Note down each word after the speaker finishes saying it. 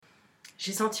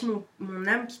j'ai senti mon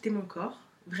âme quitter mon corps.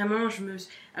 Vraiment,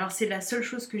 alors c'est la seule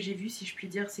chose que j'ai vue, si je puis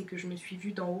dire, c'est que je me suis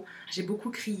vue d'en haut. J'ai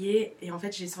beaucoup crié et en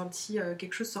fait j'ai senti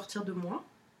quelque chose sortir de moi.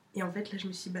 Et en fait là je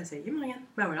me suis dit, bah ça y est Morgane,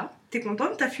 bah voilà, t'es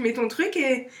contente, t'as fumé ton truc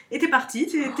et t'es partie,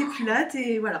 t'es plus là,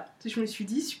 voilà. Je me suis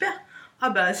dit, super, ah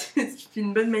bah c'est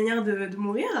une bonne manière de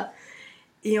mourir.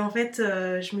 Et en fait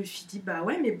je me suis dit, bah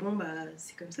ouais mais bon, bah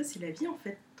c'est comme ça, c'est la vie en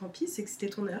fait, tant pis, c'est que c'était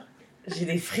ton heure. J'ai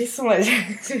des frissons là.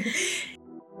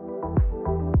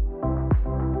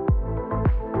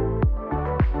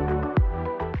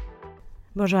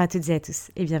 Bonjour à toutes et à tous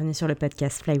et bienvenue sur le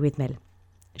podcast Fly with Mel.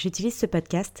 J'utilise ce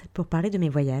podcast pour parler de mes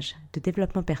voyages, de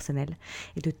développement personnel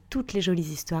et de toutes les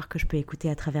jolies histoires que je peux écouter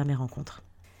à travers mes rencontres.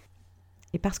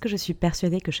 Et parce que je suis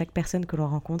persuadée que chaque personne que l'on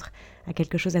rencontre a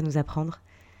quelque chose à nous apprendre,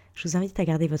 je vous invite à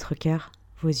garder votre cœur,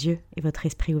 vos yeux et votre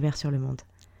esprit ouverts sur le monde.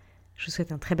 Je vous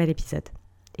souhaite un très bel épisode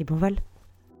et bon vol!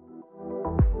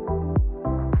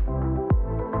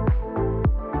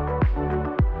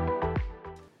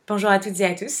 Bonjour à toutes et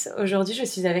à tous. Aujourd'hui, je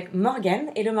suis avec Morgane.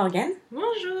 Hello Morgane.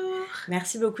 Bonjour.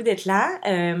 Merci beaucoup d'être là.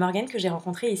 Morgane que j'ai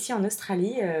rencontrée ici en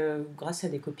Australie grâce à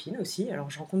des copines aussi. Alors,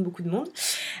 je rencontre beaucoup de monde.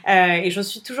 Et j'en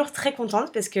suis toujours très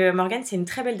contente parce que Morgane, c'est une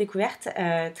très belle découverte,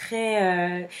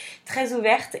 très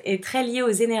ouverte et très liée aux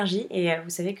énergies. Et vous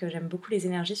savez que j'aime beaucoup les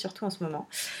énergies, surtout en ce moment.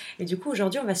 Et du coup,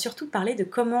 aujourd'hui, on va surtout parler de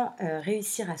comment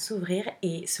réussir à s'ouvrir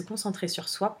et se concentrer sur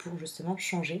soi pour justement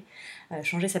changer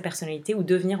sa personnalité ou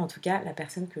devenir en tout cas la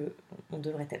personne qu'on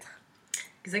devrait être.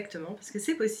 Exactement, parce que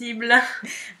c'est possible.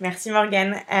 Merci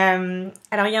Morgane.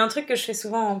 Alors il y a un truc que je fais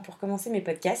souvent pour commencer mes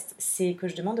podcasts, c'est que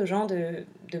je demande aux gens de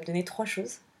me donner 3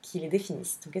 choses qui les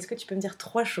définissent. Donc est-ce que tu peux me dire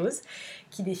 3 choses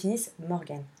qui définissent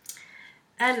Morgane ?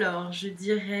 Alors, je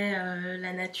dirais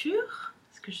la nature,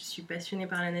 parce que je suis passionnée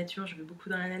par la nature, je vais beaucoup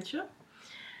dans la nature.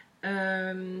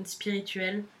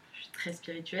 Spirituelle, je suis très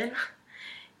spirituelle.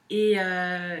 Et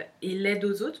l'aide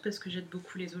aux autres, parce que j'aide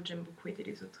beaucoup les autres, j'aime beaucoup aider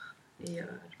les autres. Et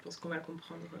je pense qu'on va le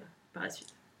comprendre par la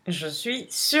suite. Je suis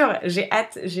sûre,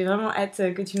 j'ai vraiment hâte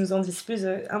que tu nous en dises plus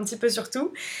un petit peu sur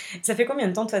tout. Ça fait combien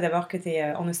de temps toi d'abord que tu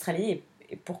es en Australie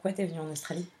et pourquoi tu es venue en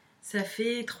Australie ? Ça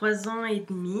fait 3 ans et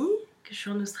demi que je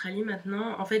suis en Australie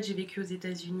maintenant. En fait, j'ai vécu aux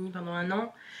États-Unis pendant 1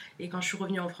 an. Et quand je suis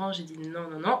revenue en France, j'ai dit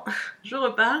non, je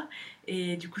repars.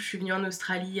 Et du coup, je suis venue en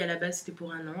Australie. À la base, c'était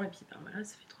pour 1 an. Et puis, ben voilà,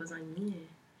 ça fait 3 ans et demi.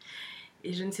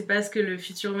 Et je ne sais pas ce que le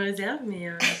futur me réserve, mais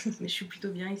je suis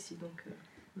plutôt bien ici. Donc,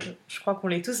 je crois qu'on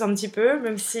l'est tous un petit peu,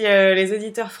 même si les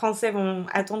auditeurs français vont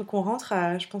attendre qu'on rentre.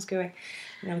 Je pense que ouais,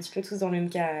 on est un petit peu tous dans le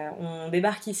même cas. On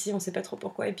débarque ici, on ne sait pas trop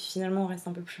pourquoi, et puis finalement on reste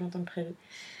un peu plus longtemps que prévu.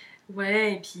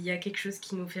 Ouais, et puis il y a quelque chose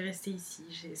qui nous fait rester ici.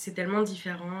 C'est tellement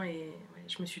différent, et ouais,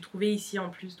 je me suis trouvée ici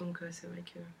en plus, donc c'est vrai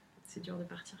que c'est dur de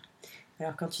partir.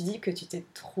 Alors quand tu dis que tu t'es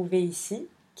trouvée ici,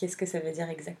 qu'est-ce que ça veut dire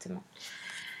exactement ?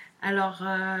 Alors,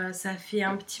 ça fait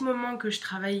un petit moment que je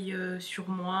travaille sur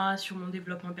moi, sur mon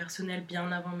développement personnel,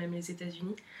 bien avant même les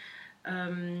États-Unis.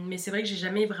 Mais c'est vrai que j'ai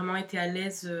jamais vraiment été à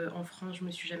l'aise en France, je me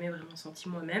suis jamais vraiment sentie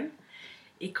moi-même.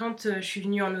 Et quand je suis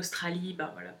venue en Australie, bah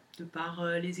voilà, de par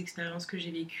les expériences que j'ai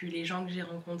vécues, les gens que j'ai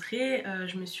rencontrés,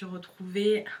 je me suis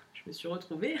retrouvée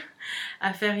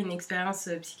à faire une expérience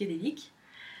psychédélique,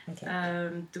 Okay.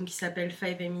 donc qui s'appelle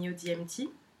 5-MeO-DMT.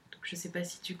 Je sais pas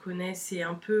si tu connais, c'est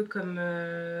un peu comme...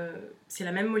 c'est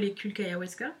la même molécule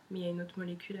qu'ayahuasca, mais il y a une autre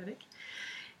molécule avec.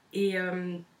 Et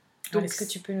donc, est-ce que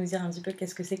tu peux nous dire un petit peu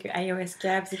qu'est-ce que c'est que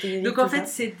ayahuasca, psychédélique ? Donc en fait,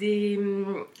 c'est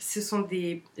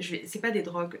pas des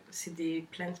drogues, c'est des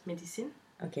plant medicine,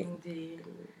 okay. Donc des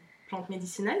plantes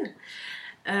médicinales,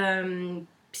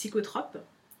 psychotropes,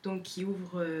 donc qui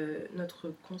ouvrent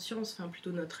notre conscience, enfin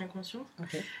plutôt notre inconscient.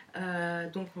 Okay.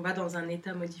 Donc on va dans un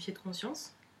état modifié de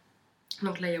conscience.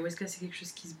 Donc l'ayahuasca, c'est quelque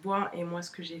chose qui se boit, et moi, ce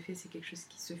que j'ai fait, c'est quelque chose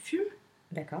qui se fume.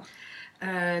 D'accord.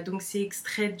 Donc c'est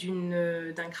extrait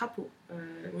d'un crapaud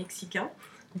mexicain.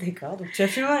 D'accord, donc tu as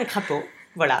fumé un crapaud.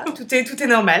 Voilà, tout est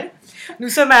normal. Nous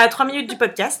sommes à 3 minutes du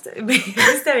podcast, mais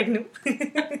restez avec nous.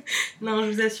 Non,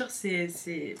 je vous assure,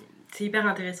 c'est hyper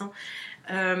intéressant.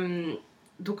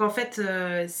 Donc en fait,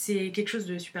 c'est quelque chose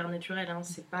de super naturel, hein.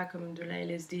 C'est pas comme de la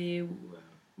LSD ou...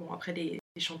 bon, après, des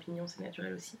champignons, c'est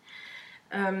naturel aussi.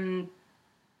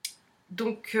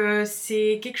 Donc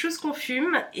c'est quelque chose qu'on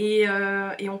fume et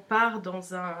on part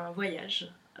dans un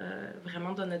voyage,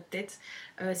 vraiment dans notre tête.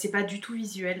 C'est pas du tout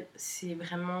visuel, c'est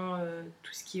vraiment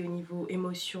tout ce qui est au niveau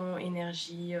émotion,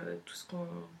 énergie, tout ce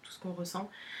qu'on ressent.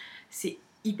 C'est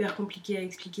hyper compliqué à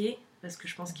expliquer parce que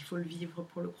je pense qu'il faut le vivre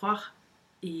pour le croire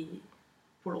et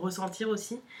pour le ressentir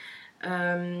aussi.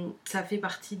 Ça fait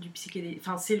partie du psychédélique,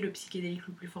 enfin c'est le psychédélique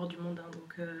le plus fort du monde, hein,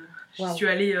 donc j'y suis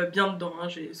allée bien dedans, hein,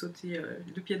 j'ai sauté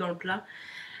 2 pieds dans le plat.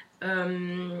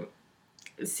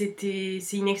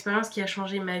 c'est une expérience qui a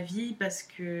changé ma vie parce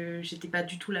que j'étais pas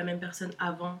du tout la même personne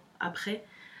avant, après.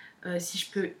 Si je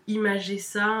peux imager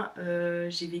ça,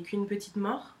 j'ai vécu une petite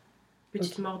mort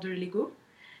de l'ego,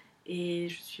 et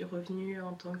je suis revenue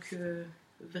en tant que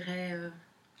vraie,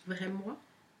 vraie moi,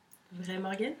 vraie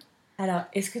Morgane. Alors,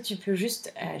 est-ce que tu peux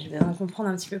juste, je vais en comprendre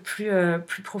un petit peu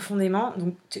plus profondément.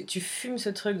 Donc, tu fumes ce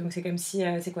truc, donc c'est comme si,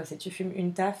 c'est quoi? C'est tu fumes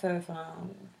une taf, enfin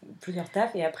plusieurs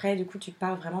tafs, et après, du coup, tu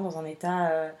pars vraiment dans un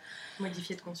état.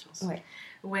 Modifié de conscience. Ouais.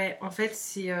 Ouais, en fait,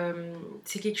 c'est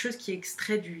quelque chose qui est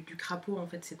extrait du crapaud, en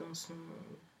fait. C'est dans son...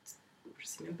 Je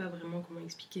sais même pas vraiment comment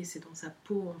expliquer, c'est dans sa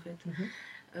peau, en fait.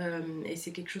 Et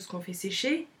c'est quelque chose qu'on fait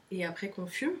sécher, et après qu'on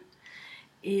fume.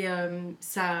 Et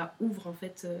ça ouvre, en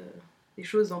fait, des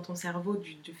choses dans ton cerveau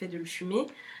du fait de le fumer.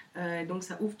 Donc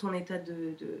ça ouvre ton état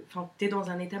Enfin, t'es dans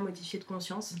un état modifié de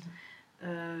conscience.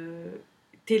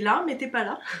 T'es là, mais t'es pas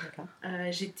là.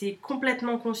 J'étais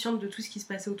complètement consciente de tout ce qui se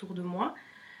passait autour de moi.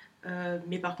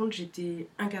 Mais par contre, j'étais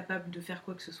incapable de faire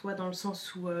quoi que ce soit, dans le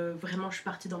sens où vraiment je suis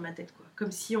partie dans ma tête, quoi.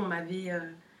 Comme si on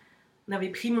avait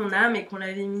pris mon âme et qu'on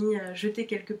l'avait jetée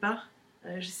quelque part.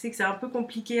 Je sais que c'est un peu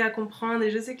compliqué à comprendre, et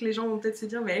je sais que les gens vont peut-être se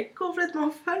dire mais elle est complètement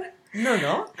folle.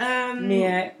 Non.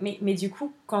 Mais du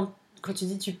coup, quand tu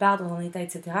dis tu pars dans un état,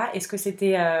 etc., est-ce que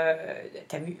c'était...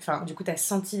 du coup, t'as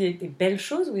senti des belles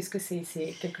choses, ou est-ce que c'est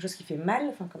quelque chose qui fait mal?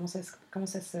 Enfin, comment ça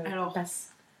se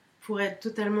passe? Pour être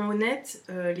totalement honnête,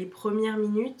 les premières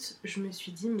minutes, je me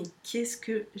suis dit mais qu'est-ce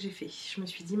que j'ai fait? Je me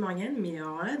suis dit Morgane, mais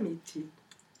alors là, mais t'es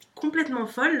complètement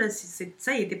folle, là,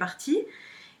 ça y est, t'es partie.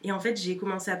 Et en fait, j'ai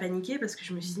commencé à paniquer parce que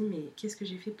je me suis dit mais qu'est-ce que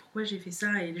j'ai fait? Pourquoi j'ai fait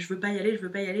ça? Et je veux pas y aller, je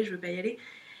veux pas y aller, je veux pas y aller.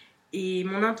 Et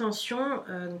mon intention,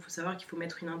 donc il faut savoir qu'il faut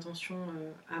mettre une intention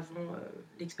avant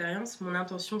l'expérience. Mon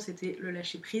intention, c'était le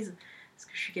lâcher prise, parce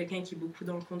que je suis quelqu'un qui est beaucoup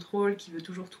dans le contrôle, qui veut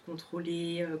toujours tout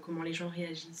contrôler, comment les gens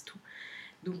réagissent, tout.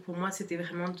 Donc pour moi, c'était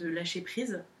vraiment de lâcher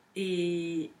prise.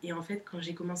 Et en fait, quand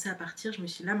j'ai commencé à partir, je me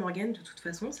suis dit, là, Morgane, de toute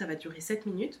façon, ça va durer 7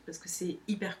 minutes, parce que c'est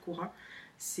hyper court.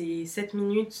 C'est 7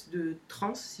 minutes de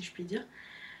transe, si je puis dire.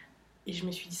 Et je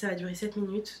me suis dit, ça va durer 7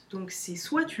 minutes. Donc c'est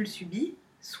soit tu le subis,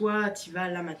 soit tu vas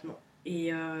là maintenant.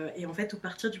 Et en fait, au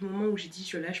partir du moment où j'ai dit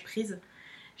je lâche prise,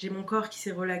 j'ai mon corps qui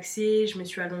s'est relaxé, je me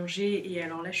suis allongée, et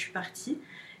alors là, je suis partie.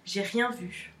 J'ai rien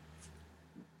vu.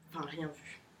 Enfin, rien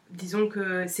vu. Disons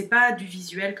que c'est pas du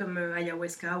visuel comme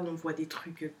ayahuasca où on voit des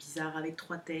trucs bizarres avec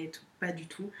 3 têtes, pas du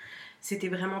tout. C'était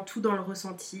vraiment tout dans le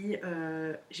ressenti.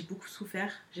 J'ai beaucoup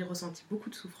souffert, j'ai ressenti beaucoup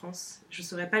de souffrance. Je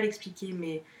saurais pas l'expliquer,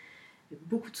 mais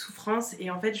beaucoup de souffrance. Et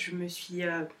en fait,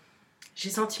 j'ai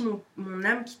senti mon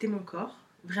âme quitter mon corps.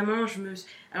 Vraiment,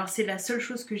 alors c'est la seule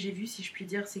chose que j'ai vue, si je puis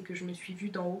dire, c'est que je me suis vue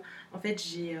d'en haut. En fait,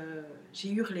 j'ai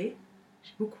hurlé,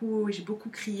 j'ai beaucoup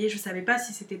crié. Je savais pas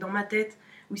si c'était dans ma tête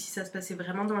ou si ça se passait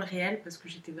vraiment dans le réel, parce que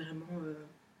j'étais vraiment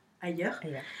ailleurs.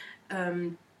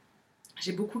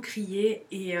 J'ai beaucoup crié,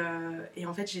 et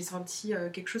en fait, j'ai senti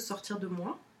quelque chose sortir de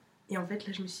moi. Et en fait,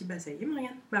 là, je me suis dit, bah ça y est,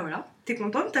 Morgane, bah voilà, t'es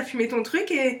contente, t'as fumé ton truc,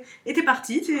 et t'es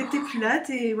partie, t'es plus là,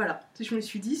 voilà. Je me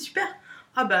suis dit, super,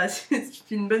 ah bah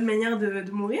c'est une bonne manière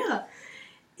de mourir.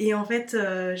 Et en fait,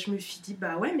 je me suis dit,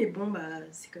 bah ouais, mais bon, bah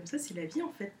c'est comme ça, c'est la vie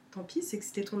en fait, tant pis, c'est que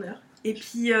c'était ton heure. Et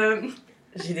puis...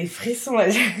 J'ai des frissons là,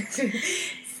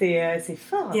 c'est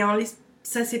fort. Et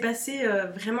ça s'est passé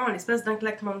vraiment en l'espace d'un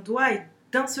claquement de doigts, et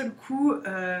d'un seul coup,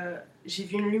 j'ai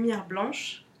vu une lumière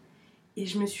blanche. Et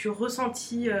je me suis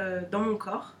ressentie dans mon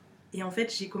corps. Et en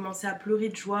fait, j'ai commencé à pleurer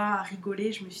de joie, à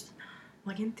rigoler. Je me suis dit,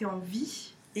 Morgane, t'es en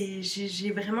vie. Et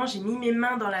j'ai mis mes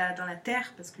mains dans la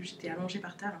terre, parce que j'étais allongée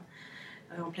par terre,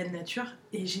 en pleine nature.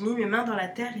 Et j'ai mis mes mains dans la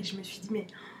terre, et je me suis dit,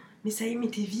 mais ça y est, mais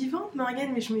t'es vivante,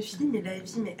 Morgane. Mais je me suis dit, mais la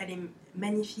vie, mais elle est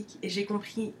magnifique. Et j'ai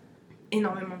compris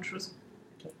énormément de choses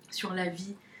sur la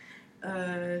vie,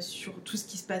 sur tout ce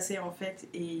qui se passait en fait,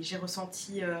 et j'ai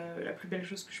ressenti la plus belle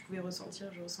chose que je pouvais ressentir.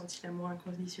 J'ai ressenti l'amour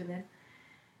inconditionnel,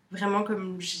 vraiment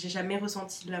comme j'ai jamais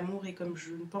ressenti de l'amour, et comme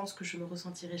je pense que je ne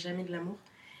ressentirai jamais de l'amour.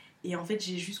 Et en fait,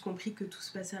 j'ai juste compris que tout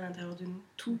se passait à l'intérieur de nous,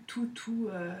 tout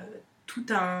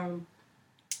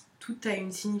a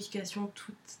une signification,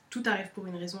 tout arrive pour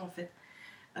une raison en fait.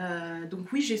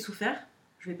 Donc oui, j'ai souffert,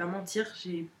 je vais pas mentir,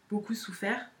 j'ai beaucoup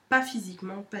souffert, pas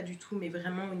physiquement, pas du tout, mais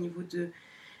vraiment au niveau de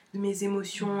mes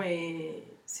émotions. Et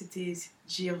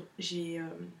j'ai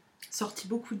sorti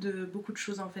beaucoup de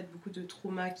choses en fait, beaucoup de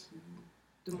traumas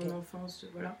de mon enfance,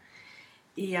 voilà.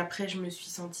 Et après, je me suis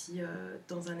sentie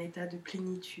dans un état de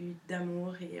plénitude,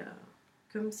 d'amour, et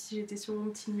comme si j'étais sur mon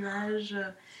petit nuage.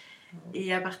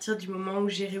 Et à partir du moment où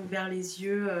j'ai réouvert les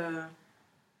yeux,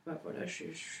 voilà, je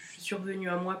suis revenue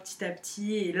à moi petit à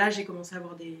petit. Et là, j'ai commencé à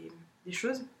avoir des des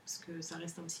choses, parce que ça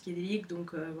reste un psychédélique,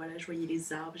 donc voilà, je voyais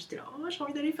les arbres, j'étais là, oh, j'ai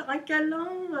envie d'aller faire un câlin,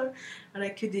 voilà,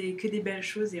 que des belles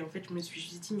choses, et en fait, je me suis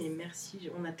juste dit, mais merci,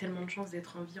 on a tellement de chance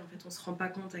d'être en vie, en fait, on se rend pas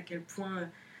compte à quel point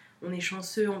on est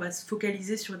chanceux, on va se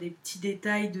focaliser sur des petits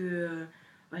détails de,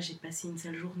 ah, j'ai passé une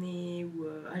sale journée, ou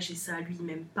ah, j'ai ça, lui, il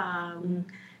m'aime pas,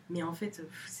 mais en fait,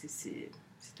 c'est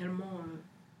tellement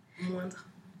moindre.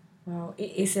 Wow.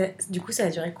 Et ça, du coup, ça a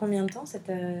duré combien de temps cette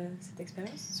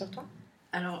expérience sur toi?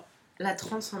 Alors, la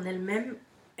transe en elle-même,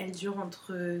 elle dure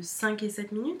entre 5 et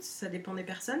 7 minutes, ça dépend des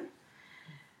personnes.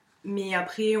 Mais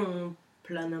après, on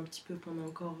plane un petit peu pendant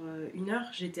encore 1 heure.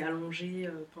 J'étais allongée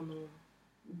pendant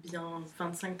bien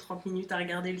 25-30 minutes à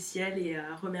regarder le ciel et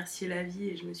à remercier la vie.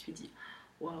 Et je me suis dit,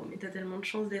 waouh, mais t'as tellement de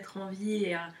chance d'être en vie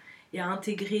et à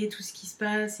intégrer tout ce qui se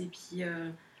passe. Et puis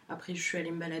après, je suis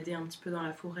allée me balader un petit peu dans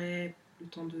la forêt, le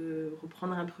temps de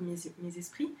reprendre un peu mes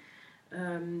esprits.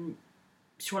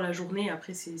 Sur la journée,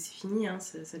 après c'est fini, hein,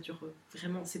 ça dure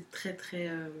vraiment, c'est très très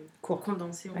court,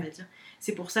 condensé, on va dire.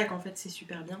 C'est pour ça qu'en fait c'est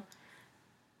super bien.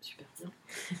 Super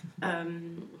bien.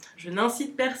 Je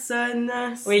n'incite personne,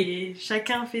 oui.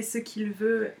 Chacun fait ce qu'il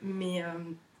veut, mais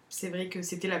c'est vrai que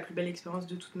c'était la plus belle expérience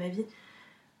de toute ma vie,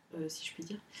 si je puis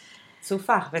dire. So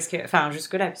far, parce que, enfin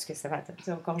jusque-là, puisque ça va,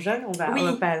 t'es encore jeune, on va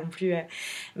pas non plus.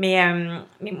 Mais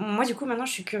moi, du coup, maintenant,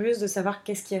 je suis curieuse de savoir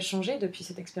qu'est-ce qui a changé depuis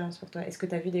cette expérience pour toi. Est-ce que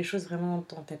tu as vu des choses vraiment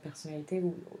dans ta personnalité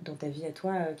ou dans ta vie à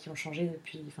toi qui ont changé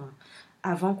depuis,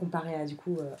 avant comparé à, du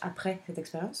coup, après cette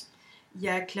expérience? Il y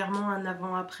a clairement un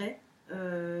avant-après.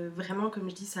 Vraiment,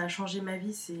 comme je dis, ça a changé ma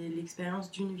vie, c'est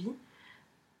l'expérience d'une vie.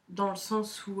 Dans le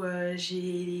sens où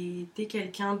j'ai été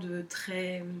quelqu'un de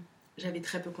très... J'avais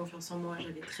très peu confiance en moi,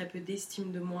 j'avais très peu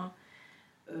d'estime de moi.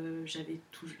 J'avais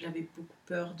beaucoup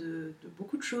peur de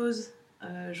beaucoup de choses.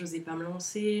 J'osais pas me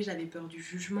lancer, j'avais peur du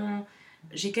jugement.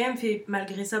 J'ai quand même fait,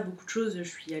 malgré ça, beaucoup de choses. Je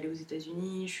suis allée aux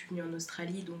États-Unis, je suis venue en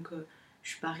Australie, donc je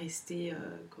suis pas restée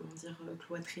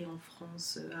cloîtrée en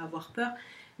France à avoir peur.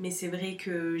 Mais c'est vrai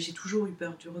que j'ai toujours eu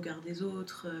peur du regard des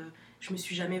autres. Je me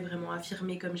suis jamais vraiment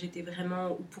affirmée comme j'étais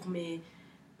vraiment, ou pour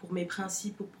mes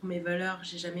principes ou pour mes valeurs.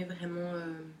 J'ai jamais vraiment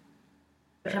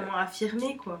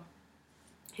affirmé, quoi.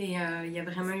 Et il y a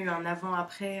vraiment eu un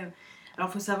avant-après. Alors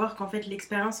il faut savoir qu'en fait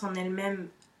l'expérience en elle-même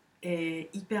est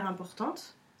hyper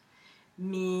importante,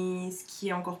 mais ce qui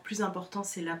est encore plus important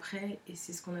c'est l'après, et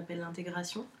c'est ce qu'on appelle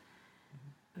l'intégration.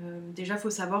 Déjà il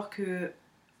faut savoir que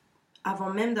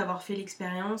avant même d'avoir fait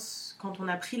l'expérience, quand on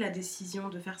a pris la décision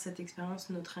de faire cette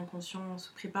expérience, notre inconscient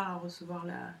se prépare à recevoir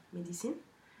la médecine.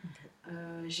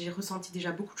 Okay. J'ai ressenti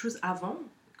déjà beaucoup de choses avant.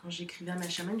 Quand j'écrivais à ma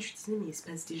chamane, je me disais mais il se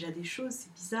passe déjà des choses,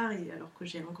 c'est bizarre, et alors que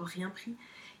j'ai encore rien pris.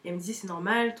 Et elle me disait c'est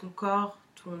normal, ton corps,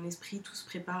 ton esprit, tout se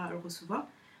prépare à le recevoir.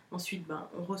 Ensuite,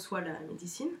 on reçoit la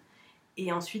médecine,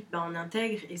 et ensuite on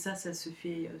intègre, et ça se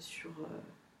fait sur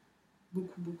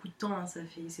beaucoup de temps. Hein.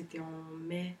 C'était en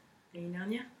mai l'année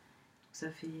dernière, donc ça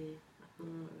fait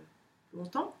maintenant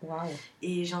longtemps. Wow.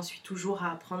 Et j'en suis toujours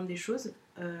à apprendre des choses.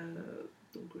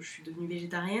 Donc je suis devenue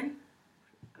végétarienne.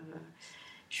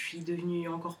 Je suis devenue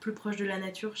encore plus proche de la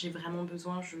nature. J'ai vraiment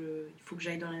besoin, il faut que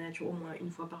j'aille dans la nature au moins 1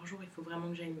 fois par jour. Il faut vraiment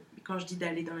que j'aille. Quand je dis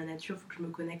d'aller dans la nature, il faut que je me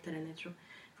connecte à la nature.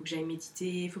 Il faut que j'aille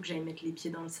méditer, il faut que j'aille mettre les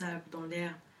pieds dans le sable, dans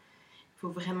l'air. Il faut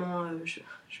vraiment. Je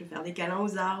vais faire des câlins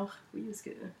aux arbres. Oui, parce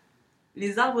que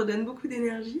les arbres donnent beaucoup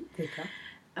d'énergie. D'accord.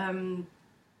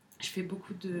 Je fais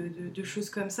beaucoup de choses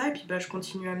comme ça, et puis je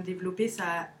continue à me développer. Ça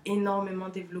a énormément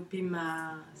développé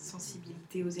ma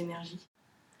sensibilité aux énergies.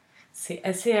 C'est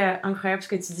assez incroyable ce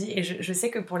que tu dis, et je sais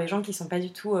que pour les gens qui sont pas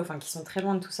du tout, qui sont très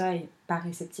loin de tout ça et pas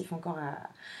réceptifs encore à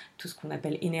tout ce qu'on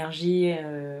appelle énergie,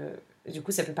 du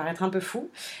coup ça peut paraître un peu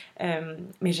fou,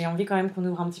 mais j'ai envie quand même qu'on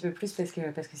ouvre un petit peu plus parce que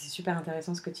c'est super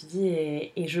intéressant ce que tu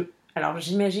dis, alors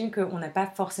j'imagine qu'on n'a pas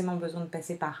forcément besoin de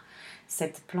passer par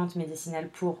cette plante médicinale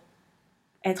pour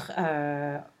être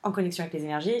en connexion avec les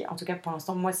énergies. En tout cas, pour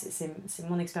l'instant, moi, c'est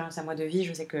mon expérience à moi de vie.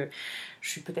 Je sais que je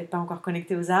suis peut-être pas encore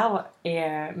connectée aux arbres,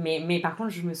 mais par contre,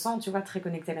 je me sens, tu vois, très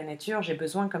connectée à la nature. J'ai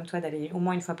besoin, comme toi, d'aller au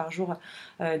moins 1 fois par jour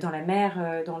dans la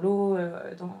mer, dans l'eau,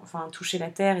 toucher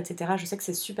la terre, etc. Je sais que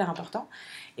c'est super important.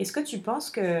 Est-ce que tu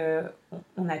penses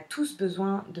qu'on a tous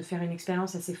besoin de faire une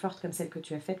expérience assez forte comme celle que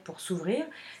tu as faite pour s'ouvrir?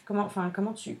 Comment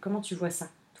tu vois ça,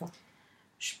 toi?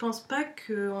 Je pense pas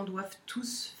qu'on doive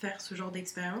tous faire ce genre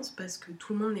d'expérience, parce que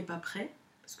tout le monde n'est pas prêt,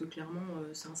 parce que clairement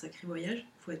c'est un sacré voyage,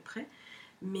 il faut être prêt.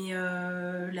 Mais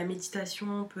la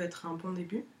méditation peut être un bon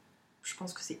début. Je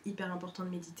pense que c'est hyper important de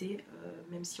méditer,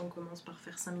 même si on commence par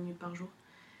faire 5 minutes par jour.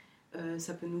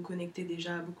 Ça peut nous connecter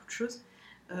déjà à beaucoup de choses.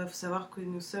 Faut savoir que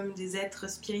nous sommes des êtres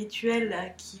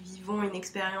spirituels qui vivons une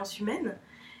expérience humaine,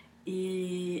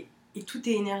 et tout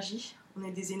est énergie. On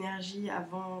est des énergies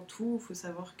avant tout. Il faut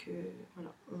savoir que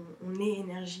voilà, on est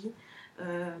énergie.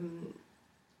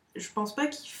 Je pense pas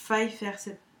qu'il faille faire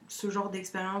ce genre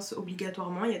d'expérience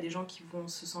obligatoirement. Il y a des gens qui vont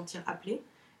se sentir appelés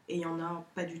et il y en a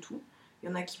pas du tout. Il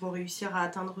y en a qui vont réussir à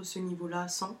atteindre ce niveau-là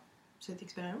sans cette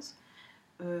expérience.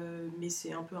 Mais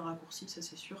c'est un peu un raccourci, ça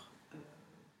c'est sûr.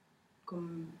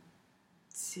 Comme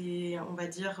c'est, on va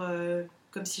dire,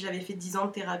 comme si j'avais fait 10 ans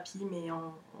de thérapie, mais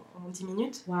en 10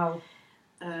 minutes. Waouh.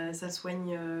 Ça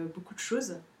soigne beaucoup de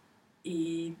choses.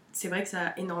 Et c'est vrai que ça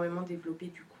a énormément développé,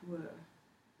 du coup,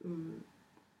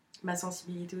 ma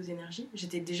sensibilité aux énergies.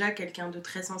 J'étais déjà quelqu'un de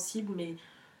très sensible, mais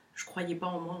je croyais pas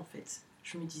en moi, en fait.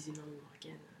 Je me disais, non, mais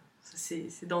Morgane, ça,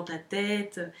 c'est dans ta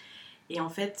tête. Et en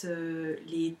fait,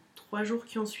 les 3 jours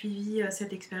qui ont suivi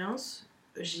cette expérience,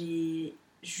 j'ai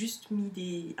juste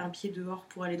mis un pied dehors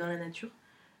pour aller dans la nature.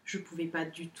 Je pouvais pas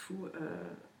du tout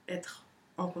être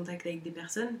en contact avec des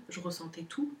personnes. Je ressentais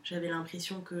tout. J'avais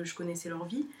l'impression que je connaissais leur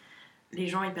vie. Les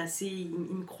gens, ils passaient, ils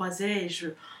me croisaient et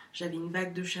j'avais une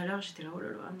vague de chaleur. J'étais là, oh là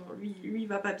là, non, lui il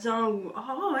va pas bien. Ou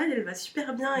oh, elle va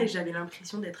super bien. Et j'avais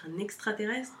l'impression d'être un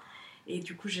extraterrestre. Et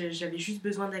du coup, j'avais juste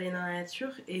besoin d'aller dans la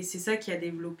nature. Et c'est ça qui a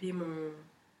développé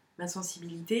ma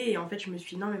sensibilité. Et en fait, je me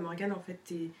suis dit, non, mais Morgane, en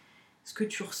fait, ce que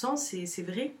tu ressens, c'est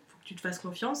vrai. Il faut que tu te fasses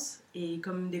confiance. Et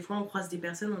comme des fois, on croise des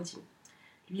personnes, on dit,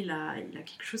 lui, il a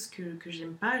quelque chose que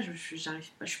j'aime pas.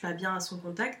 J'arrive pas, je suis pas bien à son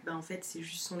contact. Ben, en fait, c'est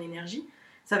juste son énergie.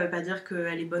 Ça veut pas dire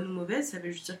qu'elle est bonne ou mauvaise. Ça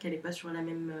veut juste dire qu'elle est pas sur la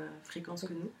même fréquence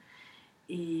que nous.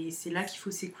 Et c'est là qu'il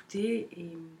faut s'écouter.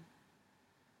 Et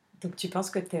Donc tu penses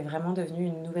que tu es vraiment devenue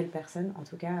une nouvelle personne, en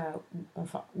tout cas,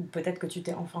 ou peut-être que tu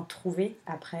t'es enfin trouvée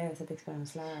après cette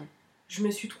expérience-là. Je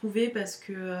me suis trouvée parce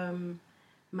que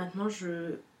maintenant,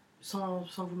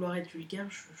 sans vouloir être vulgaire,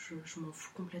 je m'en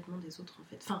fous complètement des autres en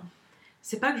fait. Enfin,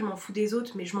 c'est pas que je m'en fous des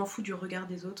autres, mais je m'en fous du regard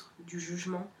des autres, du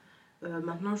jugement.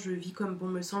 Maintenant, je vis comme bon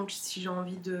me semble. Si j'ai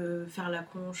envie de faire la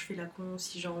con, je fais la con.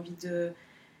 Si j'ai envie de...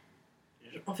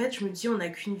 En fait, je me dis, on n'a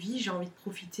qu'une vie, j'ai envie de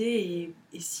profiter.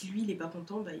 Et si lui, il est pas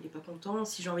content, bah, il est pas content.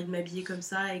 Si j'ai envie de m'habiller comme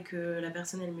ça et que la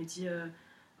personne, elle me dit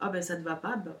ah bah ça te va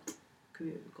pas, bah, que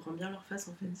grand bien leur fasse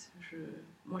en fait.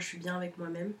 Moi, je suis bien avec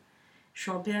moi-même. Je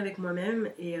suis en paix avec moi-même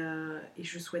et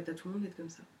je souhaite à tout le monde d'être comme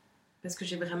ça. Parce que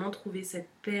j'ai vraiment trouvé cette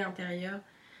paix intérieure,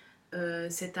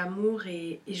 cet amour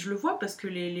et je le vois parce que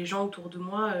les gens autour de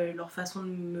moi, leur façon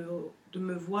de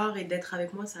me voir et d'être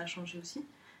avec moi, ça a changé aussi.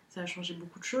 Ça a changé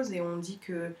beaucoup de choses et on dit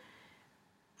que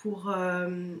pour,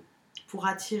 pour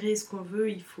attirer ce qu'on veut,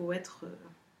 il faut être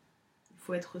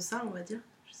ça, on va dire.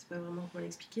 Je sais pas vraiment comment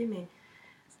l'expliquer, mais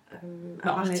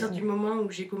à partir du moment où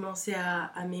j'ai commencé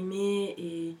à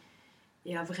m'aimer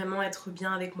et à vraiment être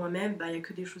bien avec moi-même, bah, y a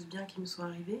que des choses bien qui me sont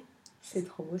arrivées. C'est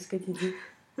trop beau ce que tu dis.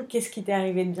 Qu'est-ce qui t'est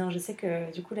arrivé de bien? Je sais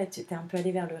que du coup là tu t'es un peu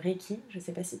allée vers le Reiki. Je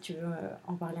sais pas si tu veux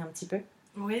en parler un petit peu.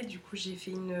 Ouais, du coup j'ai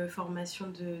fait une formation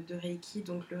de Reiki.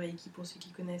 Donc le Reiki, pour ceux qui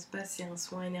connaissent pas, c'est un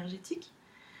soin énergétique.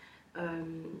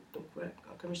 Donc voilà,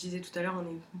 comme je disais tout à l'heure, on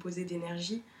est composé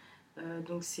d'énergie.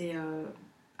 Donc c'est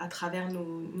à travers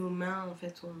nos mains, en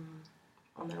fait,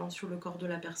 en allant sur le corps de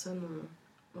la personne,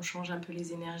 on change un peu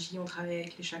les énergies, on travaille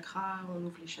avec les chakras, on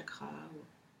ouvre les chakras,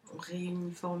 on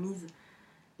réuniformise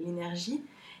l'énergie.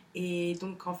 Et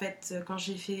donc en fait, quand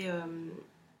j'ai fait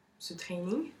ce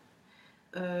training,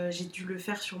 j'ai dû le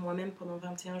faire sur moi-même pendant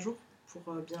 21 jours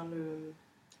pour bien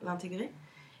l'intégrer.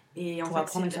 Et pour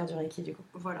apprendre à faire du Reiki du coup.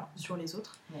 Voilà, sur les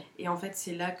autres. Ouais. Et en fait,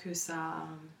 c'est là que ça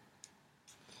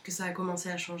a commencé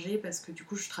à changer parce que du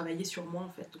coup, je travaillais sur moi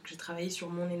en fait. Donc j'ai travaillé sur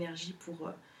mon énergie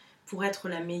pour être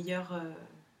la meilleure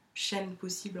chaîne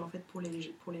possible en fait pour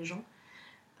les gens.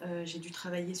 J'ai dû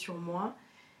travailler sur moi.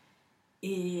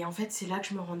 Et en fait, c'est là que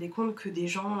je me rendais compte que des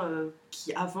gens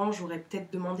qui avant j'aurais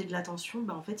peut-être demandé de l'attention,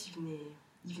 bah en fait,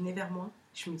 ils venaient vers moi.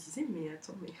 Je me disais, mais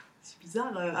attends, mais c'est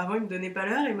bizarre, avant ils me donnaient pas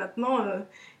l'heure et maintenant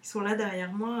ils sont là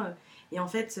derrière moi. Et en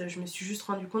fait, je me suis juste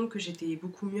rendu compte que j'étais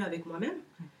beaucoup mieux avec moi-même,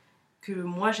 que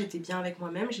moi j'étais bien avec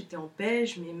moi-même, j'étais en paix,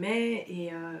 je m'aimais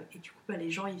et du coup, bah,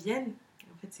 les gens ils viennent.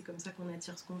 Et en fait, c'est comme ça qu'on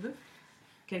attire ce qu'on veut.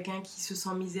 Quelqu'un qui se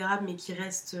sent misérable mais qui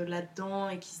reste là-dedans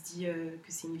et qui se dit que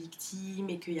c'est une victime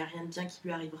et qu'il n'y a rien de bien qui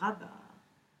lui arrivera, bah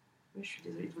oui, je suis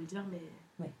désolée de vous le dire,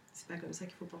 mais c'est pas comme ça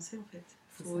qu'il faut penser en fait.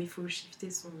 Il faut shifter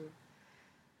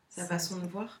sa façon de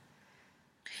voir.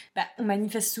 Bah, on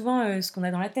manifeste souvent ce qu'on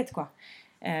a dans la tête, quoi.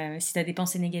 Si tu as des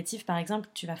pensées négatives, par exemple,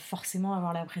 tu vas forcément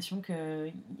avoir l'impression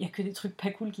qu'il n'y a que des trucs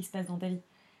pas cool qui se passent dans ta vie.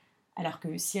 Alors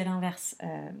que si à l'inverse,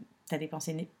 tu as des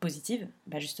pensées positives,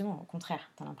 bah justement, au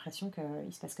contraire, tu as l'impression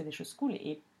qu'il se passe que des choses cool.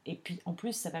 Et puis, en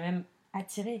plus, ça va même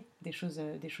attirer des choses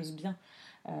bien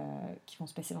qui vont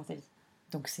se passer dans ta vie.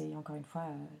 Donc c'est encore une fois,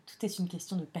 tout est une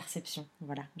question de perception,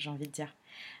 voilà, j'ai envie de dire.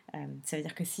 Ça veut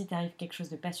dire que si t'arrive quelque chose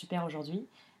de pas super aujourd'hui,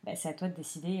 bah, c'est à toi de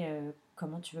décider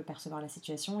comment tu veux percevoir la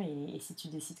situation et si tu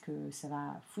décides que ça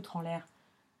va foutre en l'air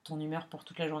ton humeur pour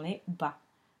toute la journée ou pas.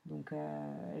 Donc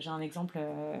j'ai un exemple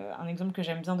que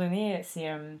j'aime bien donner, c'est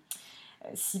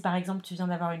si par exemple tu viens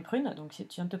d'avoir une prune, donc si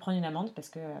tu viens de te prendre une amende parce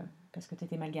que tu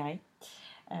étais mal garé,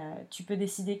 tu peux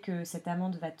décider que cette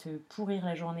amende va te pourrir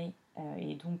la journée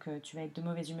et donc tu vas être de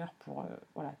mauvaise humeur pour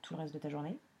voilà, tout le reste de ta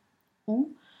journée.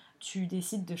 Ou tu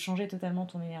décides de changer totalement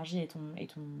ton énergie et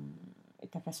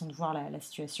ta façon de voir la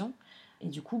situation. Et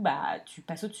du coup, bah, tu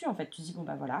passes au-dessus en fait. Tu dis, bon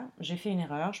bah voilà, j'ai fait une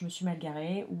erreur, je me suis mal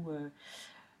garée ou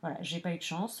voilà, j'ai pas eu de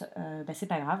chance, bah, c'est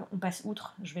pas grave, on passe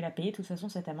outre, je vais la payer de toute façon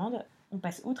cette amende, on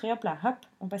passe outre et hop là, hop,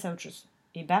 on passe à autre chose.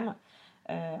 Et bam,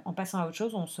 en passant à autre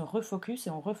chose, on se refocus et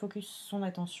on refocus son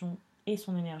attention et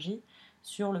son énergie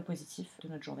sur le positif de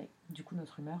notre journée. Du coup,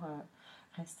 notre humeur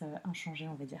reste inchangée,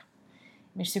 on va dire.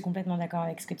 Mais je suis complètement d'accord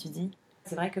avec ce que tu dis.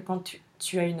 C'est vrai que quand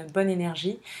tu as une bonne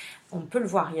énergie, on peut le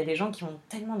voir. Il y a des gens qui ont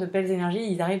tellement de belles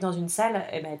énergies, ils arrivent dans une salle,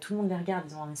 et ben, tout le monde les regarde.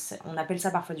 On appelle ça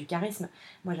parfois du charisme.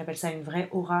 Moi, j'appelle ça une vraie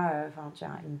aura, tu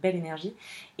vois, une belle énergie.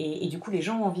 Et du coup, les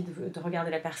gens ont envie de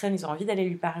regarder la personne, ils ont envie d'aller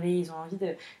lui parler, ils ont envie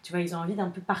ils ont envie d'un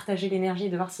peu partager l'énergie et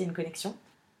de voir s'il y a une connexion.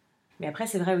 Mais après,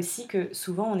 c'est vrai aussi que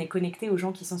souvent, on est connecté aux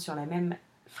gens qui sont sur la même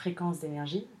fréquence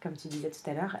d'énergie, comme tu disais tout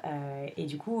à l'heure. Et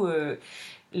du coup,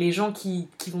 les gens qui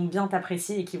vont bien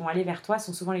t'apprécier et qui vont aller vers toi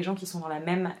sont souvent les gens qui sont dans la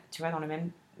même, tu vois, dans le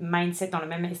même mindset, dans le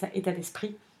même état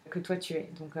d'esprit que toi tu es.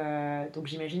 Donc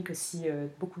j'imagine que si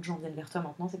beaucoup de gens viennent vers toi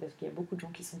maintenant, c'est parce qu'il y a beaucoup de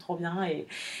gens qui sont trop bien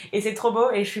et c'est trop beau.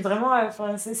 Et je suis vraiment,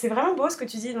 c'est vraiment beau ce que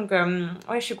tu dis. Donc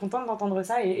ouais, je suis contente d'entendre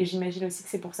ça et j'imagine aussi que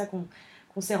c'est pour ça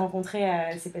qu'on s'est rencontrés,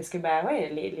 c'est parce que bah ouais,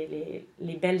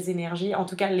 les belles énergies, en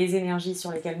tout cas les énergies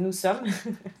sur lesquelles nous sommes,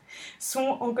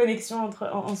 sont en connexion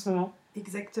en ce moment.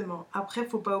 Exactement. Après,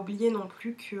 faut pas oublier non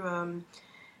plus que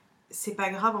c'est pas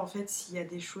grave en fait s'il y a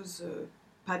des choses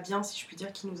pas bien, si je puis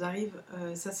dire, qui nous arrivent.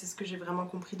 Ça, c'est ce que j'ai vraiment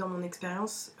compris dans mon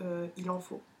expérience. Il en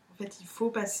faut. En fait, il faut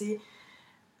passer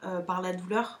par la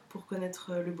douleur pour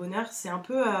connaître le bonheur. C'est un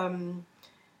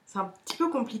petit peu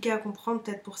compliqué à comprendre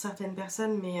peut-être pour certaines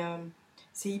personnes, mais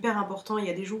c'est hyper important. Il y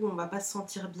a des jours où on va pas se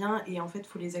sentir bien et en fait, il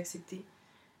faut les accepter.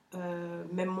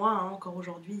 Même moi, hein, encore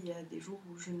aujourd'hui, il y a des jours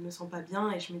où je ne me sens pas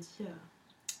bien et je me dis,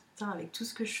 putain, avec tout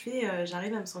ce que je fais,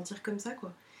 j'arrive à me sentir comme ça,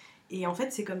 quoi. Et en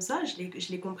fait, c'est comme ça,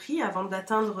 je l'ai compris. Avant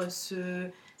d'atteindre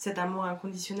cet amour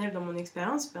inconditionnel dans mon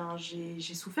expérience, ben,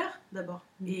 j'ai souffert d'abord.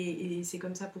 Et c'est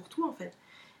comme ça pour tout, en fait.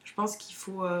 Je pense qu'il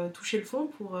faut toucher le fond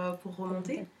pour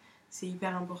remonter. C'est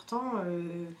hyper important.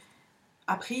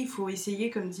 Après, il faut essayer,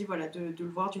 comme dit, voilà, de le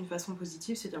voir d'une façon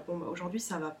positive. C'est-à-dire, bon, bah, aujourd'hui,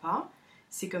 ça va pas.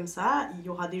 C'est comme ça. Il y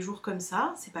aura des jours comme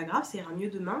ça. C'est pas grave, ça ira mieux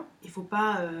demain. Il faut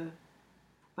pas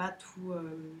tout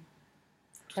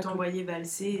envoyer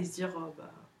valser et se dire, oh,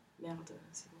 bah, merde,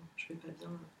 c'est bon, je vais pas bien.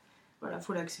 Voilà,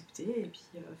 faut l'accepter et puis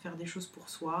faire des choses pour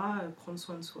soi, prendre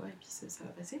soin de soi et puis ça va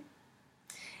passer.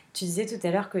 Tu disais tout à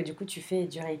l'heure que du coup tu fais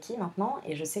du Reiki maintenant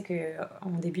et je sais que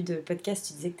en début de podcast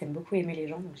tu disais que tu aimes beaucoup aimer les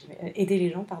gens, donc aider les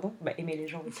gens, pardon, bah, aimer les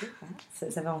gens aussi,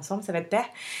 voilà. Ça va ensemble, ça va de pair.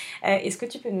 Est-ce que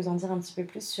tu peux nous en dire un petit peu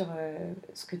plus sur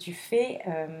ce que tu fais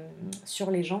sur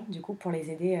les gens du coup pour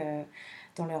les aider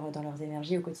dans leurs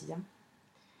énergies au quotidien?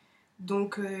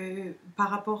 Donc par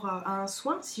rapport à un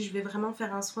soin, si je vais vraiment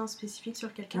faire un soin spécifique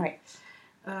sur quelqu'un, ouais.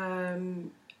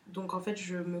 Donc en fait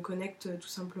je me connecte tout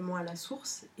simplement à la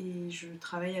source et je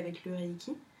travaille avec le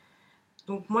Reiki.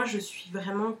 Donc moi je suis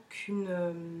vraiment qu'une...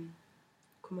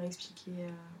 comment expliquer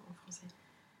en français?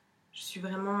 Je suis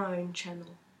vraiment une channel.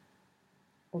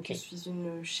 Okay. Je suis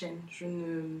une chaîne.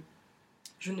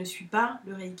 Je ne suis pas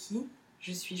le Reiki,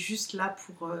 je suis juste là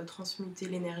pour transmuter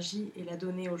l'énergie et la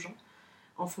donner aux gens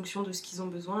en fonction de ce qu'ils ont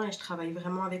besoin et je travaille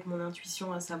vraiment avec mon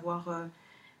intuition à savoir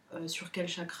sur quel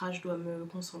chakra je dois me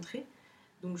concentrer.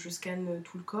 Donc je scanne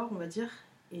tout le corps, on va dire.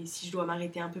 Et si je dois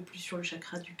m'arrêter un peu plus sur le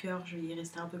chakra du cœur, je vais y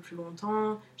rester un peu plus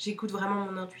longtemps. J'écoute vraiment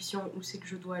mon intuition, où c'est que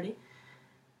je dois aller.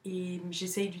 Et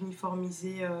j'essaye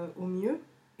d'uniformiser au mieux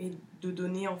et de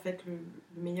donner en fait le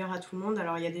meilleur à tout le monde.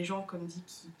 Alors il y a des gens, comme dit,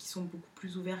 qui sont beaucoup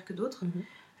plus ouverts que d'autres. Mm-hmm.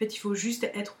 En fait, il faut juste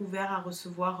être ouvert à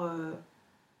recevoir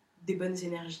des bonnes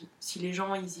énergies. Si les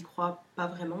gens, ils y croient pas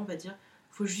vraiment, on va dire,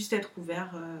 il faut juste être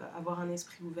ouvert, avoir un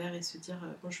esprit ouvert et se dire,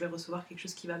 bon, je vais recevoir quelque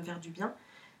chose qui va me faire du bien.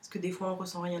 Parce que des fois, on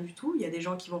ressent rien du tout. Il y a des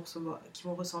gens qui vont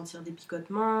ressentir des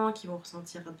picotements, qui vont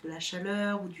ressentir de la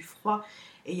chaleur ou du froid.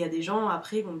 Et il y a des gens,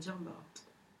 après, ils vont me dire, bah,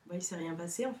 il s'est rien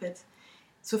passé, en fait.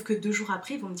 Sauf que 2 jours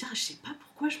après, ils vont me dire, je sais pas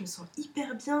pourquoi, je me sens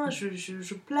hyper bien,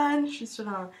 je plane, je suis sur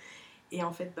un... Et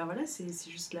en fait, bah voilà, c'est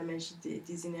juste la magie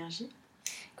des énergies.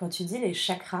 Quand tu dis les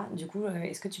chakras, du coup,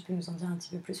 est-ce que tu peux nous en dire un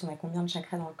petit peu plus? On a combien de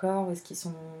chakras dans le corps? Où est-ce qu'ils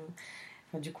sont...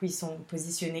 Enfin, du coup, ils sont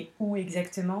positionnés où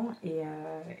exactement? Et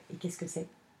qu'est-ce que c'est?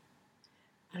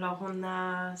 Alors, on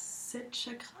a 7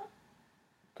 chakras.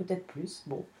 Peut-être plus,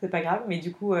 bon, c'est pas grave, mais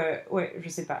du coup, ouais, je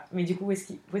sais pas. Mais du coup, où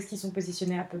est-ce qu'ils sont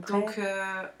positionnés à peu près? Donc,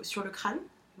 sur le crâne,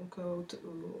 donc,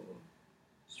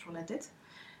 sur la tête.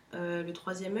 Le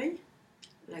troisième œil,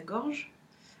 la gorge,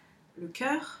 le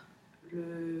cœur,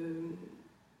 le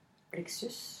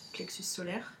plexus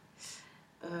solaire,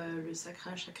 le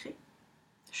sacra sacré.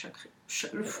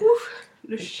 Le fou,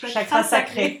 le chakra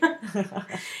sacré.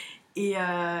 Et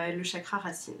le chakra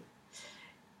racine.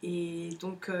 Et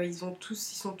donc ils sont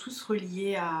tous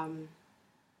reliés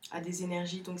à des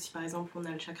énergies. Donc si par exemple on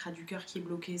a le chakra du cœur qui est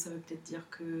bloqué, ça veut peut-être dire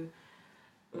que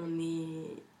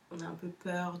on a un peu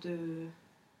peur de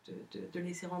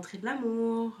laisser rentrer de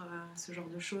l'amour, ce genre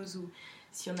de choses. Ou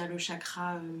si on a le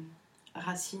chakra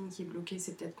racine qui est bloqué,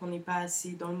 c'est peut-être qu'on n'est pas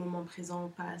assez dans le moment présent,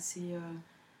 pas assez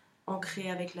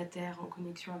ancré avec la terre, en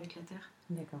connexion avec la terre.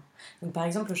 D'accord. Donc par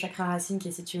exemple, le chakra racine qui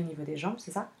est situé au niveau des jambes,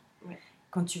 c'est ça? Ouais.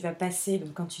 Quand tu vas passer,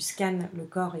 donc quand tu scannes le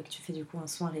corps et que tu fais du coup un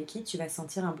soin Reiki, tu vas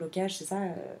sentir un blocage, c'est ça?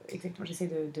 Exactement, j'essaie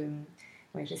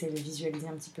de visualiser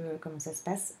un petit peu comment ça se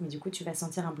passe, mais du coup tu vas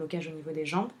sentir un blocage au niveau des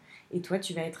jambes et toi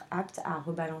tu vas être apte à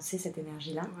rebalancer cette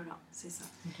énergie-là. Voilà, c'est ça.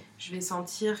 Okay. Je vais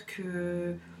sentir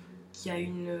qu'il y a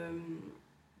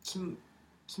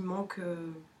qui manque,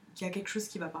 qu'il y a quelque chose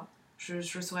qui ne va pas. Je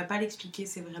ne saurais pas l'expliquer,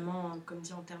 c'est vraiment comme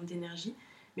dit en termes d'énergie.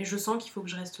 Mais je sens qu'il faut que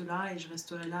je reste là et je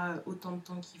resterai là autant de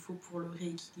temps qu'il faut pour le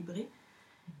rééquilibrer.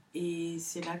 Et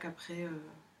c'est là qu'après,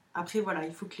 après voilà,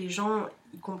 il faut que les gens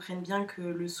ils comprennent bien que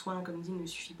le soin, comme dit, ne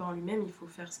suffit pas en lui-même, il faut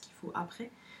faire ce qu'il faut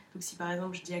après. Donc si par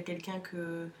exemple je dis à quelqu'un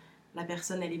que la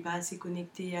personne elle n'est pas assez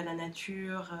connectée à la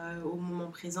nature, au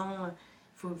moment présent,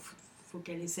 faut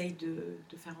qu'elle essaye de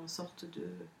faire en sorte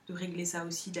de régler ça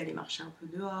aussi, d'aller marcher un peu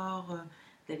dehors,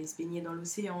 d'aller se baigner dans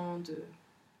l'océan,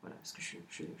 voilà, parce que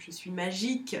je suis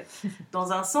magique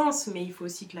dans un sens, mais il faut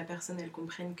aussi que la personne elle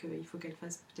comprenne qu'il faut qu'elle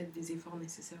fasse peut-être des efforts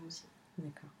nécessaires aussi.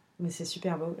 D'accord. Mais c'est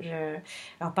super beau.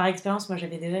 Alors par expérience, moi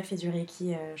j'avais déjà fait du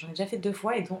Reiki, j'en ai déjà fait 2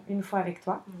 fois et dont une fois avec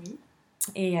toi. Oui.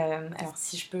 Et alors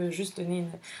si je peux juste donner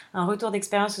un retour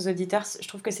d'expérience aux auditeurs, je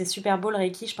trouve que c'est super beau le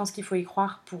Reiki, je pense qu'il faut y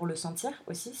croire pour le sentir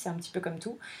aussi, c'est un petit peu comme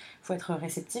tout, il faut être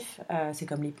réceptif, c'est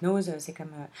comme l'hypnose, c'est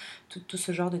comme tout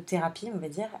ce genre de thérapie on va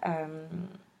dire.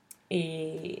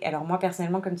 Et alors moi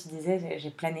personnellement, comme tu disais,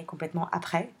 j'ai plané complètement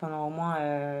après, pendant au moins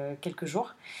quelques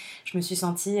jours. Je me suis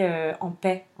sentie en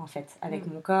paix en fait, avec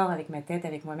mon corps, avec ma tête,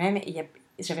 avec moi-même. Et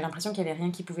j'avais l'impression qu'il n'y avait rien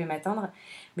qui pouvait m'atteindre,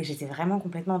 mais j'étais vraiment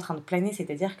complètement en train de planer,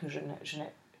 c'est-à-dire que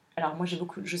alors moi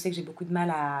je sais que j'ai beaucoup de mal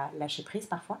à lâcher prise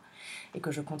parfois, et que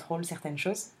je contrôle certaines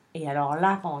choses. Et alors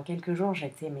là, pendant quelques jours,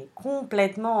 j'étais mais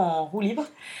complètement en roue libre.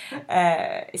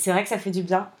 Et c'est vrai que ça fait du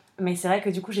bien. Mais c'est vrai que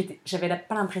du coup, j'avais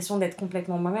pas l'impression d'être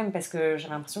complètement moi-même parce que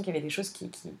j'avais l'impression qu'il y avait des choses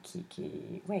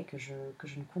ouais, que je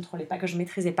ne contrôlais pas, que je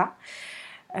maîtrisais pas.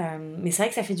 Mais c'est vrai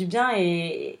que ça fait du bien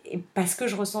et parce que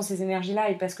je ressens ces énergies-là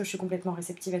et parce que je suis complètement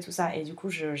réceptive à tout ça. Et du coup,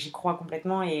 j'y crois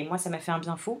complètement et moi, ça m'a fait un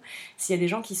bien fou. S'il y a des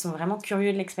gens qui sont vraiment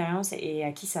curieux de l'expérience et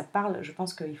à qui ça parle, je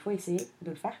pense qu'il faut essayer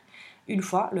de le faire. Une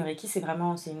fois, le Reiki, c'est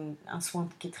un soin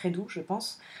qui est très doux, je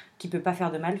pense, qui peut pas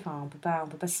faire de mal. Enfin, on peut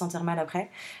pas se sentir mal après.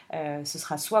 Ce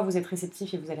sera soit vous êtes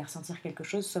réceptif et vous allez ressentir quelque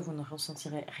chose, soit vous ne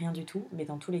ressentirez rien du tout. Mais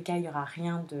dans tous les cas, il y aura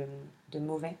rien de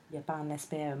mauvais. Il n'y a pas un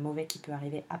aspect mauvais qui peut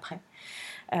arriver après.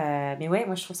 Mais ouais,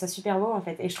 moi je trouve ça super beau en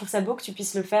fait. Et je trouve ça beau que tu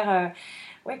puisses le faire,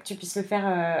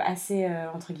 assez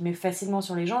entre guillemets facilement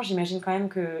sur les gens. J'imagine quand même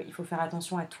qu'il faut faire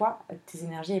attention à toi, à tes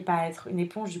énergies, et pas être une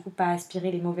éponge, du coup, pas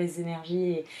aspirer les mauvaises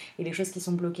énergies et les choses qui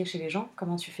sont bloquées chez les gens.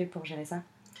 Comment tu fais pour gérer ça?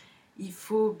 Il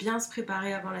faut bien se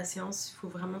préparer avant la séance, il faut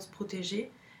vraiment se protéger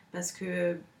parce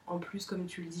que, en plus, comme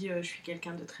tu le dis, je suis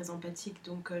quelqu'un de très empathique,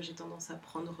 donc j'ai tendance à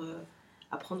prendre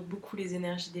beaucoup les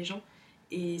énergies des gens.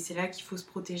 Et c'est là qu'il faut se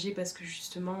protéger parce que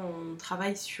justement, on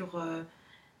travaille sur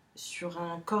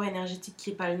un corps énergétique qui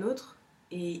n'est pas le nôtre.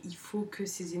 Et il faut que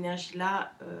ces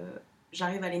énergies-là,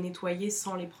 j'arrive à les nettoyer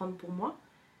sans les prendre pour moi.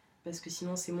 Parce que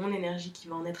sinon, c'est mon énergie qui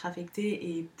va en être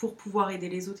affectée. Et pour pouvoir aider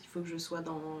les autres, il faut que je sois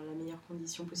dans la meilleure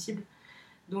condition possible.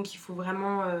 Donc il faut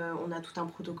vraiment, on a tout un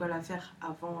protocole à faire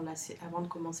avant de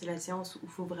commencer la séance où il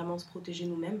faut vraiment se protéger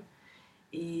nous-mêmes.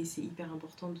 Et c'est hyper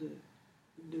important de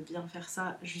bien faire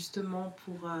ça justement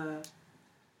pour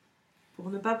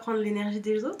ne pas prendre l'énergie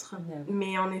des autres.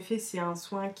 Mais en effet, c'est un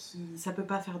soin ça peut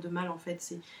pas faire de mal en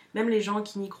fait. Même les gens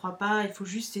qui n'y croient pas, il faut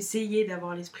juste essayer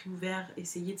d'avoir l'esprit ouvert,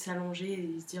 essayer de s'allonger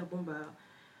et se dire bon bah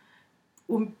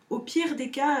au pire des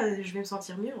cas, je vais me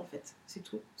sentir mieux en fait, c'est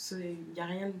tout. Il n'y a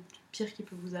rien de pire qui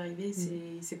peut vous arriver,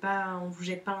 c'est pas, on vous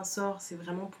jette pas un sort, c'est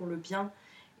vraiment pour le bien.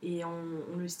 Et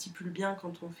on le stipule bien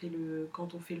quand on fait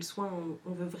le soin,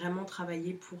 on veut vraiment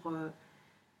travailler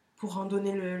pour en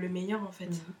donner le meilleur en fait.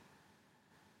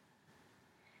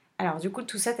 Alors du coup,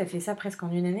 tout ça, tu as fait ça presque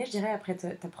en une année, je dirais, après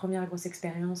ta première grosse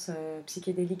expérience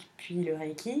psychédélique, puis le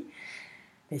Reiki.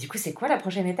 Mais du coup, c'est quoi la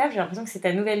prochaine étape? J'ai l'impression que c'est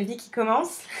ta nouvelle vie qui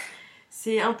commence.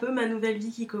 C'est un peu ma nouvelle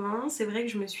vie qui commence. C'est vrai que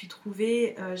je me suis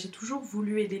trouvée... j'ai toujours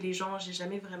voulu aider les gens, j'ai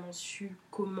jamais vraiment su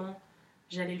comment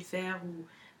j'allais le faire.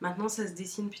 Maintenant, ça se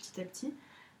dessine petit à petit.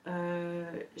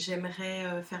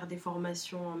 J'aimerais faire des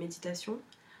formations en méditation,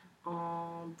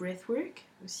 en breathwork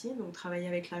aussi, donc travailler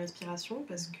avec la respiration,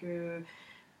 parce que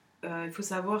il faut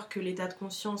savoir que l'état de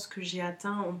conscience que j'ai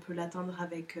atteint, on peut l'atteindre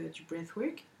avec du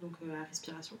breathwork, donc la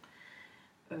respiration.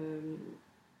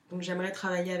 Donc j'aimerais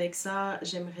travailler avec ça.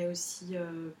 J'aimerais aussi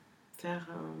faire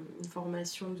une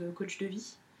formation de coach de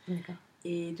vie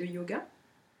et de yoga.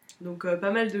 Donc pas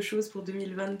mal de choses pour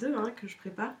 2022 que je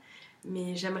prépare.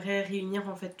 Mais j'aimerais réunir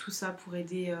en fait tout ça pour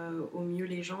aider au mieux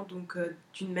les gens. Donc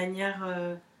d'une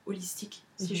manière holistique,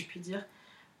 si je puis dire.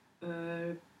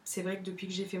 C'est vrai que depuis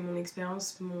que j'ai fait mon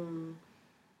expérience,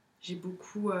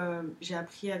 j'ai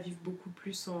appris à vivre beaucoup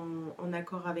plus en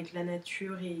accord avec la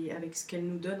nature et avec ce qu'elle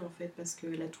nous donne en fait, parce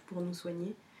qu'elle a tout pour nous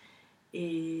soigner.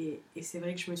 Et c'est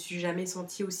vrai que je me suis jamais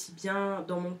sentie aussi bien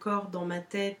dans mon corps, dans ma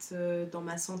tête, dans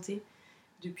ma santé,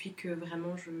 depuis que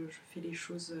vraiment je fais les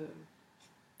choses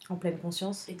en pleine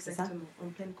conscience. Exactement, en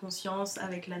pleine conscience,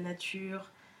 avec la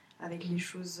nature, avec les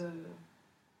choses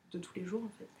de tous les jours en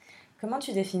fait. Comment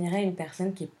tu définirais une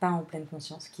personne qui n'est pas en pleine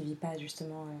conscience, qui ne vit pas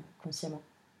justement consciemment?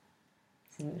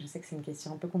 Je sais que c'est une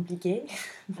question un peu compliquée.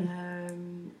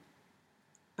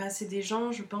 C'est des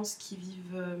gens, je pense, qui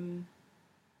vivent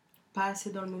pas assez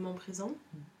dans le moment présent.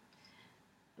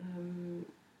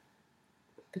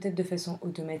 Peut-être de façon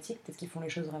automatique, peut-être qu'ils font les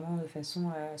choses vraiment de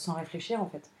façon sans réfléchir en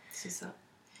fait. C'est ça.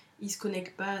 Ils se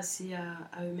connectent pas assez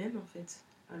à eux-mêmes en fait,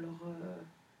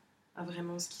 à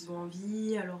vraiment ce qu'ils ont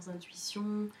envie, à leurs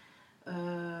intuitions.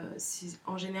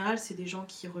 En général, c'est des gens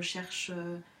qui recherchent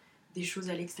des choses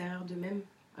à l'extérieur d'eux-mêmes,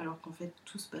 alors qu'en fait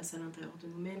tout se passe à l'intérieur de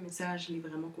nous-mêmes. Et ça, je l'ai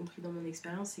vraiment compris dans mon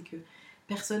expérience, c'est que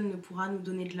personne ne pourra nous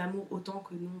donner de l'amour autant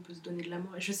que nous on peut se donner de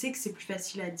l'amour. Et je sais que c'est plus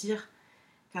facile à dire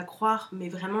qu'à croire, mais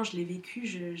vraiment je l'ai vécu.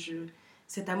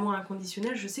 Cet amour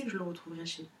inconditionnel, je sais que je le retrouverai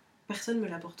chez personne, me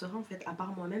l'apportera en fait, à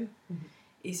part moi-même.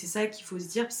 Et c'est ça qu'il faut se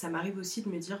dire. Puis ça m'arrive aussi de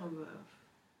me dire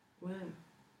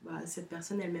cette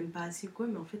personne elle m'aime pas assez ou quoi,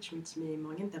 mais en fait je me dis, mais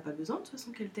Morgane, t'as pas besoin de toute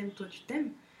façon qu'elle t'aime, toi tu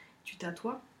t'aimes, tu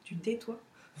t'as-toi, tu t'es-toi.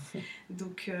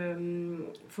 Donc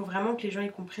faut vraiment que les gens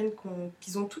ils comprennent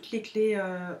qu'ils ont toutes les clés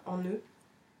en eux,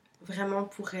 vraiment,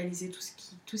 pour réaliser tout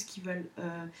ce qu'ils veulent.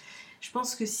 Je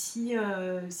pense que si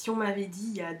on m'avait dit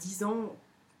il y a 10 ans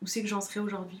où c'est que j'en serais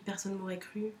aujourd'hui, personne ne m'aurait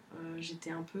cru.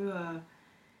 J'étais un peu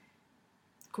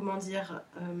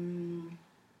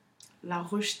la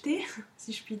rejetée,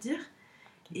 si je puis dire.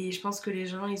 Et je pense que les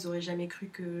gens, ils auraient jamais cru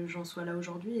que j'en sois là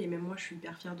aujourd'hui. Et même moi, je suis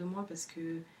hyper fière de moi parce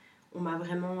que on m'a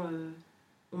vraiment...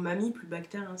 on m'a mis plus bas que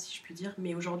terre, si je puis dire.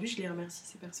 Mais aujourd'hui, je les remercie,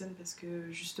 ces personnes, parce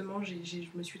que justement, je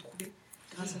me suis trouvée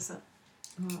grâce à ça.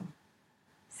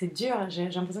 C'est dur, j'ai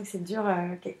l'impression que c'est dur.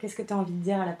 Qu'est-ce que tu as envie de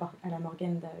dire à la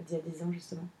Morgane d'il y a 10 ans,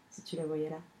 justement, si tu la voyais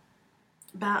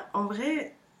là? En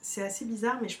vrai, c'est assez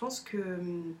bizarre, mais je pense que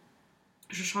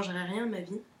je changerais rien à ma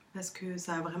vie. Parce que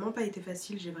ça a vraiment pas été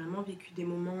facile. J'ai vraiment vécu des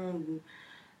moments où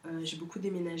j'ai beaucoup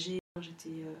déménagé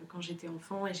quand j'étais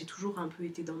enfant, et j'ai toujours un peu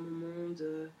été dans mon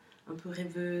monde, un peu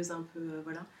rêveuse, un peu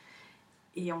voilà.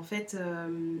 Et en fait,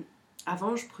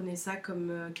 avant, je prenais ça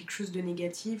comme quelque chose de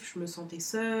négatif. Je me sentais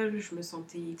seule, je me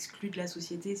sentais exclue de la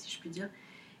société, si je puis dire.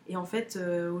 Et en fait,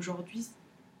 aujourd'hui,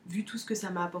 vu tout ce que ça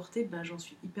m'a apporté, j'en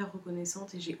suis hyper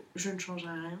reconnaissante, et je ne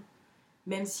changerai rien.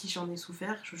 Même si j'en ai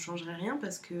souffert, je ne changerai rien,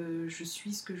 parce que je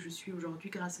suis ce que je suis aujourd'hui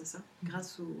grâce à ça,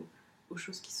 grâce aux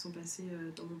choses qui se sont passées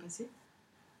dans mon passé.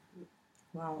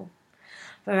 Waouh.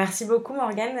 Merci beaucoup,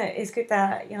 Morgane. Est-ce que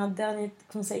il y a un dernier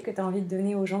conseil que tu as envie de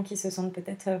donner aux gens qui se sentent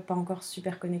peut-être pas encore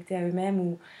super connectés à eux-mêmes,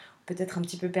 ou peut-être un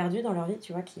petit peu perdus dans leur vie,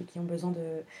 tu vois, qui ont besoin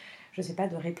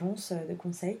de réponses, de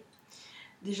conseils?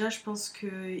 Déjà, je pense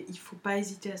qu'il ne faut pas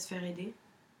hésiter à se faire aider.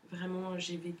 Vraiment,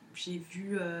 j'ai vu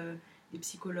des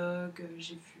psychologues,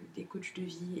 j'ai vu des coachs de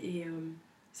vie, et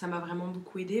ça m'a vraiment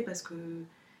beaucoup aidée, parce que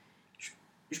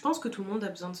je pense que tout le monde a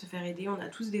besoin de se faire aider. On a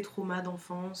tous des traumas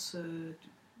d'enfance,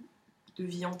 de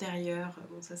vie antérieure.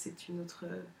 Bon, ça c'est une autre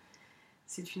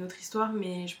histoire,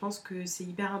 mais je pense que c'est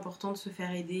hyper important de se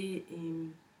faire aider,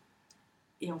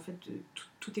 et en fait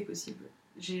tout est possible.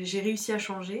 J'ai réussi à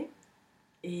changer,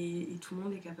 et tout le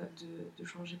monde est capable de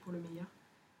changer pour le meilleur.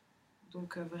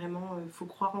 Donc vraiment, il faut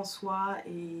croire en soi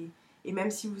et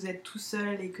même si vous êtes tout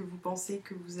seul et que vous pensez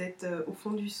que vous êtes au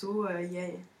fond du seau,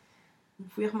 vous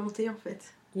pouvez remonter en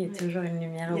fait. Il y a toujours une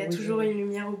lumière Il y a toujours une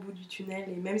lumière au bout du tunnel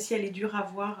et même si elle est dure à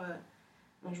voir,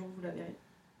 un jour vous la verrez.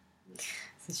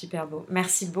 C'est super beau.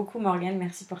 Merci beaucoup Morgane,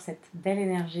 merci pour cette belle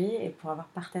énergie et pour avoir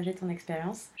partagé ton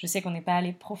expérience. Je sais qu'on n'est pas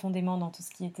allé profondément dans tout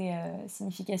ce qui était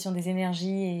signification des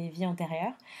énergies et vie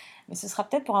antérieure, mais ce sera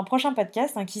peut-être pour un prochain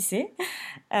podcast, hein, qui sait.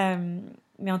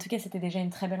 Mais en tout cas, c'était déjà une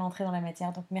très belle entrée dans la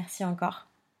matière, donc merci encore.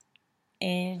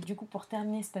 Et du coup, pour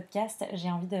terminer ce podcast,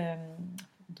 j'ai envie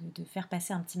de faire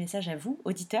passer un petit message à vous,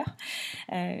 auditeurs.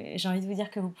 J'ai envie de vous dire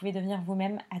que vous pouvez devenir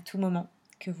vous-même à tout moment,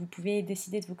 que vous pouvez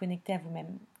décider de vous connecter à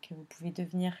vous-même, que vous pouvez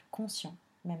devenir conscient,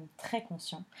 même très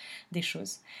conscient des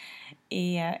choses.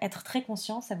 Et être très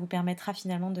conscient, ça vous permettra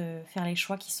finalement de faire les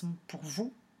choix qui sont pour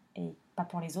vous et pas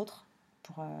pour les autres,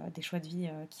 pour des choix de vie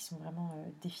qui sont vraiment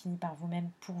définis par vous-même,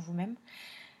 pour vous-même.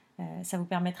 Ça vous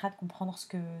permettra de comprendre ce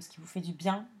qui vous fait du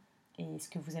bien et ce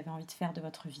que vous avez envie de faire de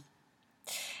votre vie.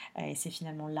 Et c'est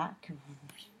finalement là que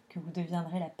vous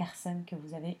deviendrez la personne que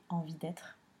vous avez envie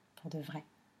d'être pour de vrai.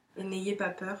 Et n'ayez pas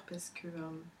peur parce que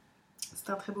c'est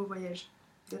un très beau voyage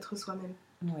d'être soi-même.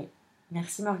 Oui.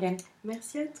 Merci Morgane.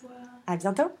 Merci à toi. À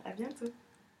bientôt. À bientôt.